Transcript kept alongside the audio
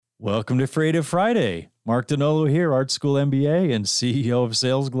Welcome to Freative Friday. Mark Donolo here, Art School MBA and CEO of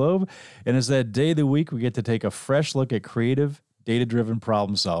Sales Globe. And it's that day of the week we get to take a fresh look at creative, data-driven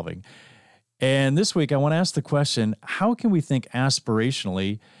problem solving. And this week I want to ask the question, how can we think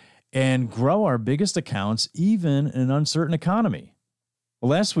aspirationally and grow our biggest accounts even in an uncertain economy?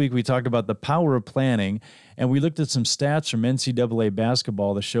 Well, last week we talked about the power of planning, and we looked at some stats from NCAA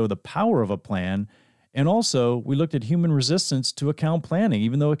basketball to show the power of a plan. And also, we looked at human resistance to account planning,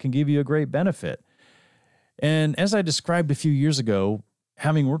 even though it can give you a great benefit. And as I described a few years ago,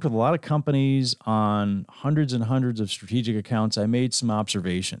 having worked with a lot of companies on hundreds and hundreds of strategic accounts, I made some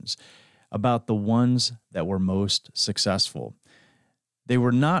observations about the ones that were most successful. They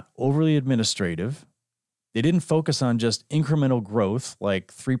were not overly administrative. They didn't focus on just incremental growth,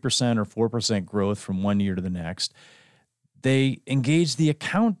 like 3% or 4% growth from one year to the next. They engaged the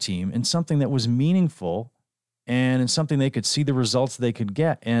account team in something that was meaningful and in something they could see the results they could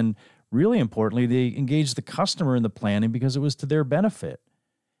get. And really importantly, they engaged the customer in the planning because it was to their benefit.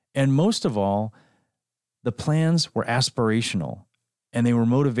 And most of all, the plans were aspirational and they were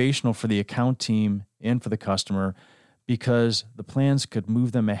motivational for the account team and for the customer because the plans could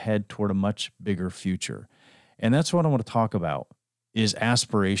move them ahead toward a much bigger future. And that's what I want to talk about. Is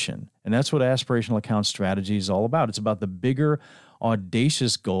aspiration. And that's what aspirational account strategy is all about. It's about the bigger,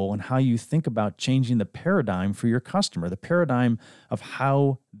 audacious goal and how you think about changing the paradigm for your customer, the paradigm of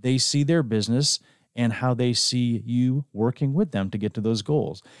how they see their business and how they see you working with them to get to those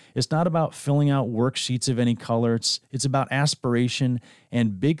goals. It's not about filling out worksheets of any color. It's about aspiration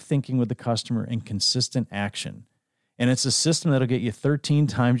and big thinking with the customer and consistent action. And it's a system that'll get you 13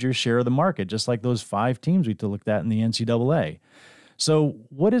 times your share of the market, just like those 5 teams we looked at in the NCAA. So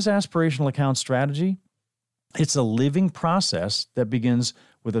what is aspirational account strategy? It's a living process that begins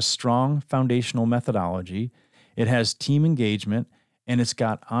with a strong foundational methodology. It has team engagement, and it's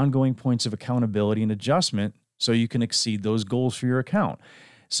got ongoing points of accountability and adjustment so you can exceed those goals for your account.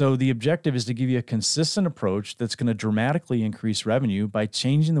 So the objective is to give you a consistent approach that's going to dramatically increase revenue by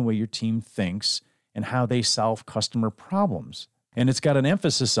changing the way your team thinks and how they solve customer problems. And it's got an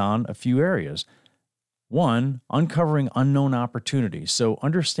emphasis on a few areas. 1, uncovering unknown opportunities. So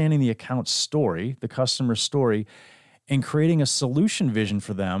understanding the account story, the customer story, and creating a solution vision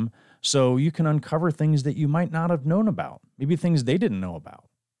for them so you can uncover things that you might not have known about, maybe things they didn't know about.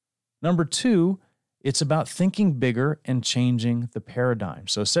 Number 2, it's about thinking bigger and changing the paradigm.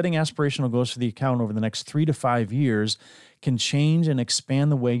 So setting aspirational goals for the account over the next 3 to 5 years can change and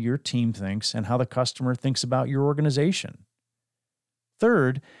expand the way your team thinks and how the customer thinks about your organization.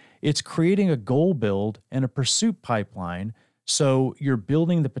 3rd, it's creating a goal build and a pursuit pipeline so you're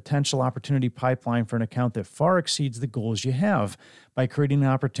building the potential opportunity pipeline for an account that far exceeds the goals you have by creating an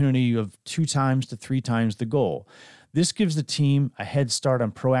opportunity of 2 times to 3 times the goal. This gives the team a head start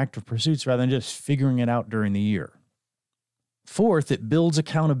on proactive pursuits rather than just figuring it out during the year. 4th, it builds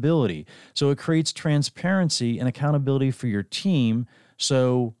accountability. So it creates transparency and accountability for your team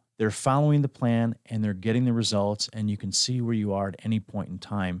so they're following the plan and they're getting the results and you can see where you are at any point in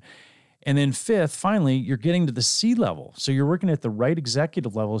time. And then 5th, finally, you're getting to the C level. So you're working at the right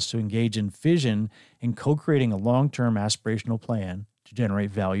executive levels to engage in vision and co-creating a long-term aspirational plan to generate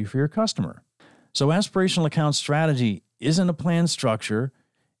value for your customer. So aspirational account strategy isn't a plan structure.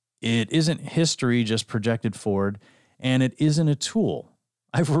 It isn't history just projected forward, and it isn't a tool.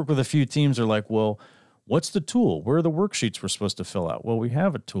 I've worked with a few teams that are like, well, what's the tool? Where are the worksheets we're supposed to fill out? Well, we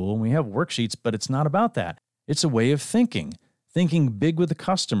have a tool and we have worksheets, but it's not about that. It's a way of thinking big with the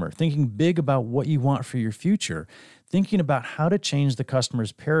customer, thinking big about what you want for your future, thinking about how to change the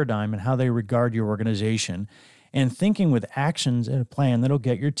customer's paradigm and how they regard your organization, and thinking with actions and a plan that'll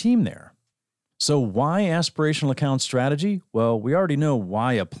get your team there. So why aspirational account strategy? Well, we already know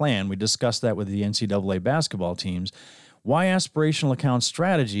why a plan. We discussed that with the NCAA basketball teams. Why aspirational account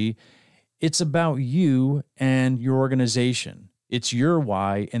strategy? It's about you and your organization. It's your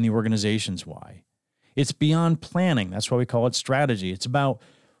why and the organization's why. It's beyond planning. That's why we call it strategy. It's about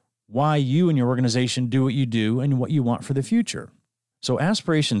why you and your organization do what you do and what you want for the future. So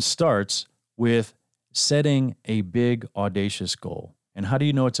aspiration starts with setting a big, audacious goal. And how do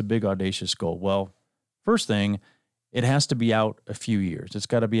you know it's a big, audacious goal? Well, first thing, it has to be out a few years. It's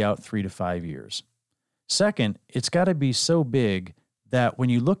got to be out 3 to 5 years. Second, it's got to be so big that when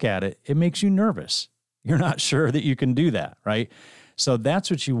you look at it, it makes you nervous. You're not sure that you can do that, right? So that's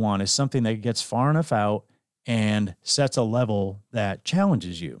what you want, is something that gets far enough out and sets a level that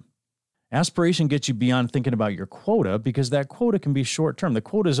challenges you. Aspiration gets you beyond thinking about your quota because that quota can be short term. The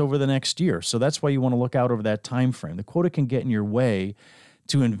quota is over the next year. So that's why you want to look out over that time frame. The quota can get in your way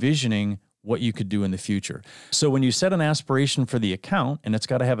to envisioning what you could do in the future. So when you set an aspiration for the account, and it's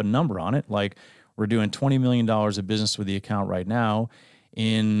got to have a number on it, like we're doing $20 million of business with the account right now.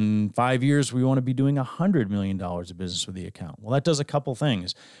 In 5 years, we want to be doing $100 million of business with the account. Well, that does a couple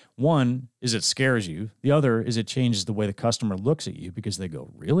things. One is it scares you. The other is it changes the way the customer looks at you because they go,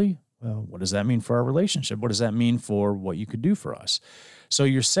 really? Well, what does that mean for our relationship? What does that mean for what you could do for us? So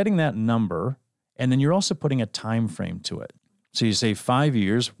you're setting that number, and then you're also putting a time frame to it. So you say 5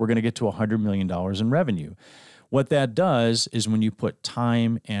 years, we're going to get to $100 million in revenue. What that does is when you put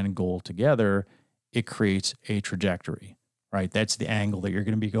time and goal together, it creates a trajectory, right? That's the angle that you're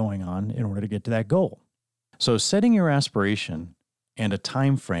going to be going on in order to get to that goal. So setting your aspiration and a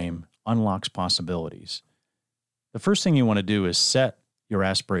time frame unlocks possibilities. The first thing you want to do is set your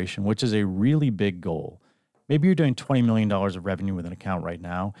aspiration, which is a really big goal. Maybe you're doing $20 million of revenue with an account right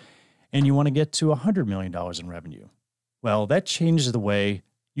now, and you want to get to $100 million in revenue. Well, that changes the way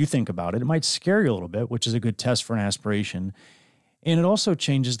you think about it. It might scare you a little bit, which is a good test for an aspiration. And it also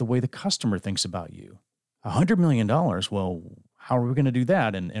changes the way the customer thinks about you. $100 million, well, how are we going to do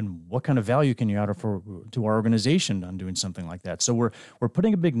that? And what kind of value can you add to our organization on doing something like that? So we're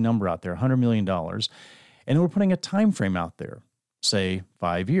putting a big number out there, $100 million, and then we're putting a time frame out there, say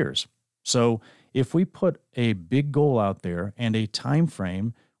 5 years. So if we put a big goal out there and a time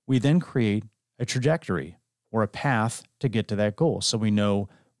frame, we then create a trajectory or a path to get to that goal. So we know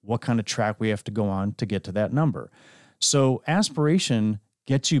what kind of track we have to go on to get to that number. So aspiration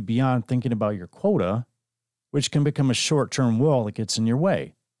gets you beyond thinking about your quota, which can become a short-term wall that gets in your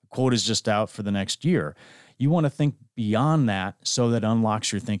way. The quota is just out for the next year. You want to think beyond that so that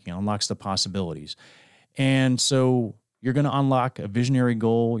unlocks your thinking, unlocks the possibilities. And so you're going to unlock a visionary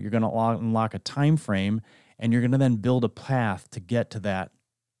goal, you're going to unlock a time frame, and you're going to then build a path to get to that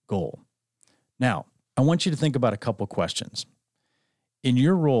goal. Now, I want you to think about a couple questions. In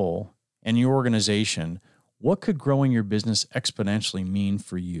your role and your organization, what could growing your business exponentially mean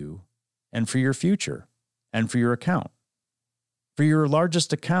for you and for your future and for your account? For your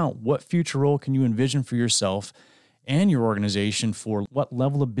largest account, what future role can you envision for yourself and your organization for what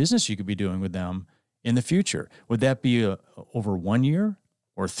level of business you could be doing with them in the future? Would that be over 1 year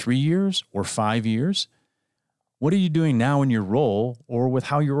or 3 years or 5 years? What are you doing now in your role or with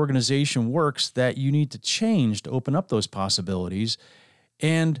how your organization works that you need to change to open up those possibilities?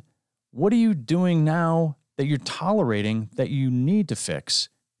 And what are you doing now that you're tolerating that you need to fix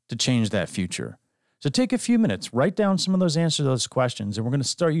to change that future? So take a few minutes, write down some of those answers to those questions, and we're going to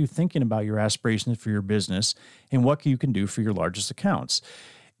start you thinking about your aspirations for your business and what you can do for your largest accounts.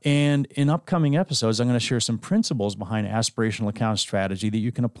 And in upcoming episodes, I'm going to share some principles behind aspirational account strategy that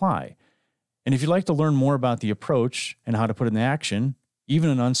you can apply. And if you'd like to learn more about the approach and how to put it in action, even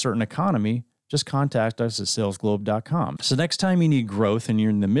in an uncertain economy, just contact us at salesglobe.com. So next time you need growth and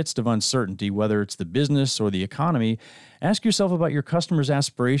you're in the midst of uncertainty, whether it's the business or the economy, ask yourself about your customers'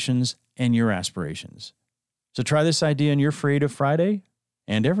 aspirations and your aspirations. So try this idea on your Freative Friday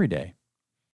and every day.